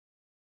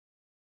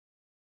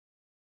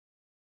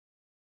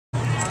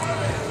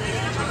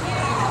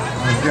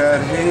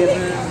got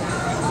Haven.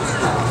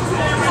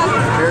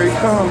 Here he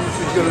comes.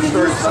 He's going to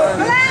start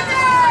signing.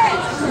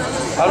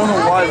 I don't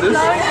know why if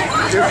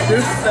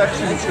this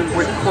section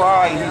would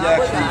cry, he'd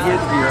actually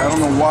get here. I don't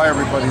know why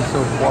everybody's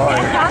so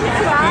quiet.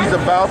 He's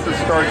about to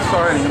start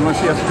signing unless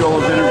he has to do all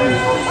those interviews.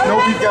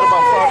 Nope, he's got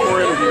about 5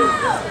 more interviews.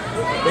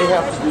 They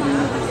have to do the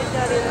interviews.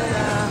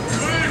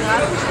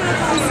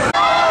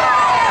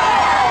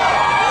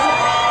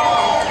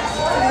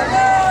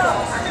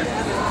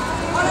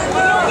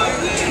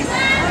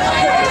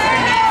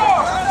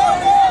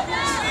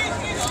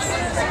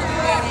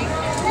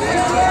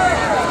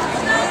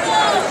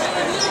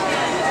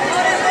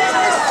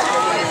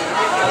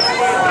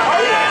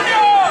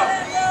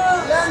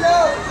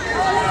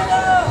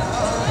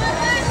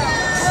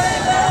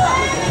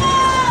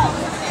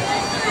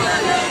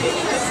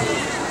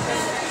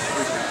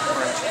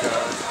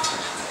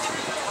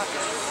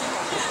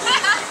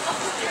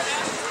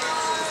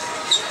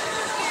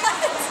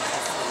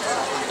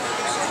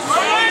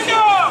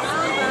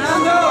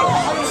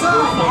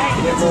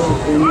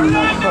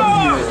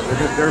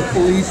 They're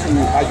policing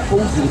me. I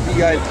told you the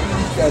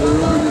VIPs got early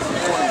this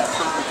morning.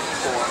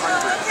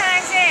 What can I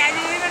say? I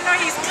didn't even know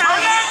he's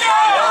coming.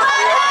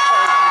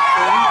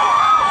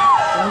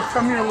 Can you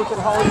come here and look at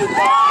Hollywood?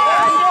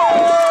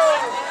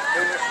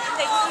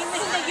 In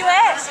the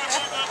U.S.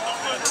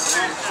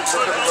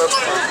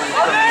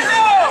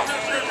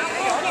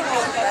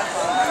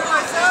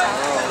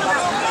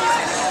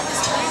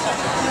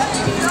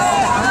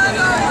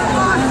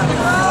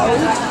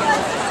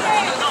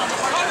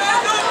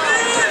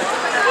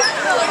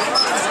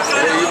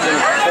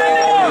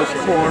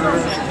 Corner.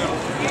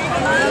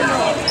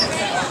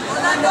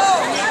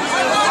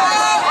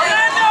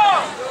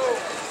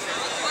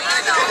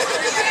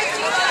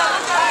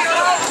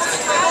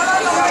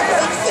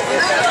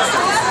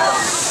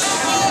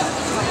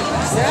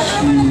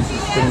 Jeez,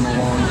 it's been a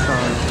long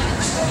time.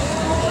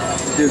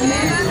 He's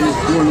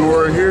doing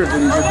more here than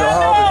he did the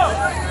Hobbit.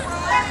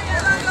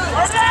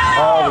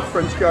 Oh, the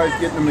French guy's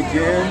getting him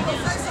again.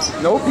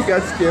 Nope, he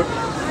got skipped.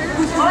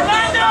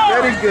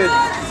 Very good.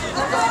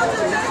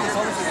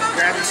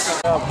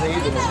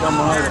 Haven, a dumb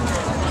item.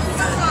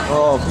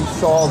 Oh, if he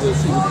saw this,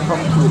 he would come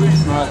to it.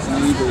 It's not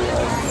neither.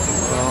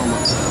 Oh my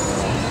God.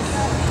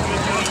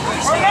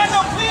 Orlando,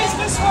 please,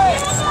 this way!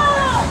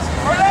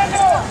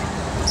 Orlando!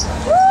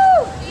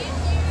 Woo!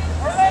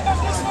 Orlando,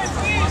 this way,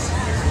 please!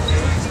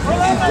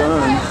 Orlando!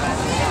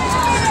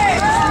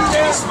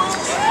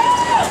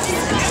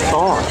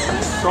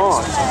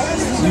 Sauce.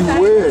 You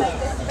would.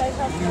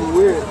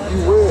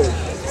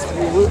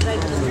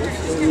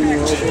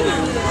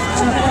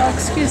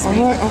 Excuse me.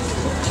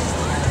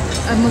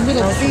 I'm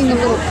being a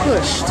little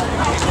pushed.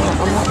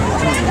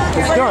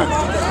 It's done.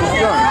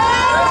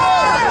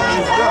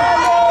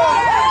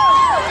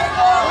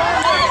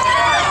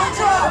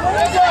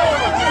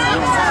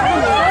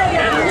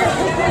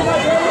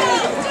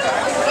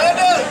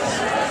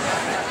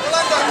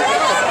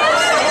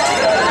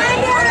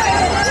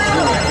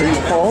 Are you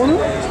calling him?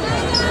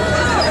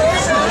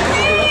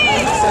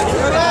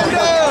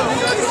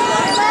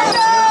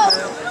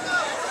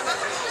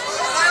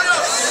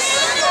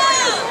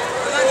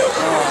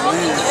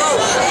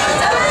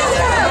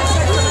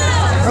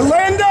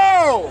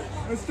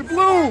 Mr.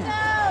 Bloom!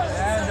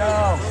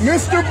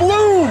 Mr.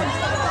 Bloom!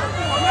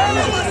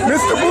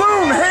 Mr.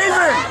 Bloom,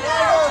 Haven!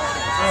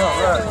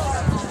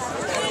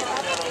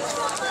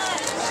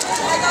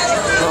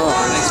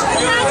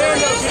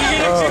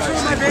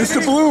 Mr.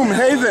 Bloom,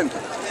 Haven.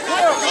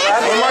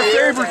 One of my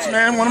favorites,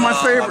 man. One of my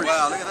favorites.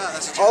 Wow, look at that.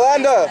 That's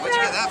Orlando. Where'd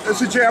you get that from?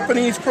 It's a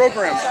Japanese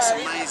program. That's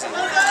amazing. I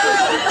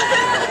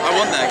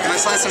want that. Can I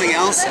sign something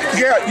else?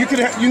 Yeah, you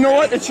can. You know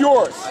what? It's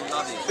yours. I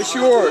love it. It's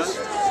yours.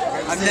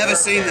 I've never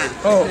seen that.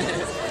 Oh.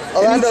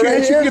 Orlando,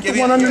 right here? Get the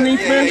one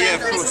underneath, man? Yeah,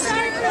 of course.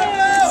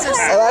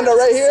 Orlando,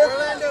 right here?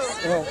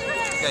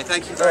 Okay,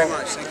 thank you very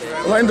much. Thank you very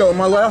much. Orlando,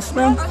 my last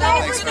man?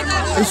 Thanks very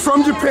much. It's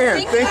from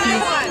Japan. Thank you.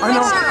 I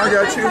know. I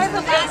got you.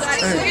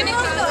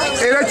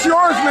 Hey, that's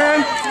yours,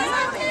 man.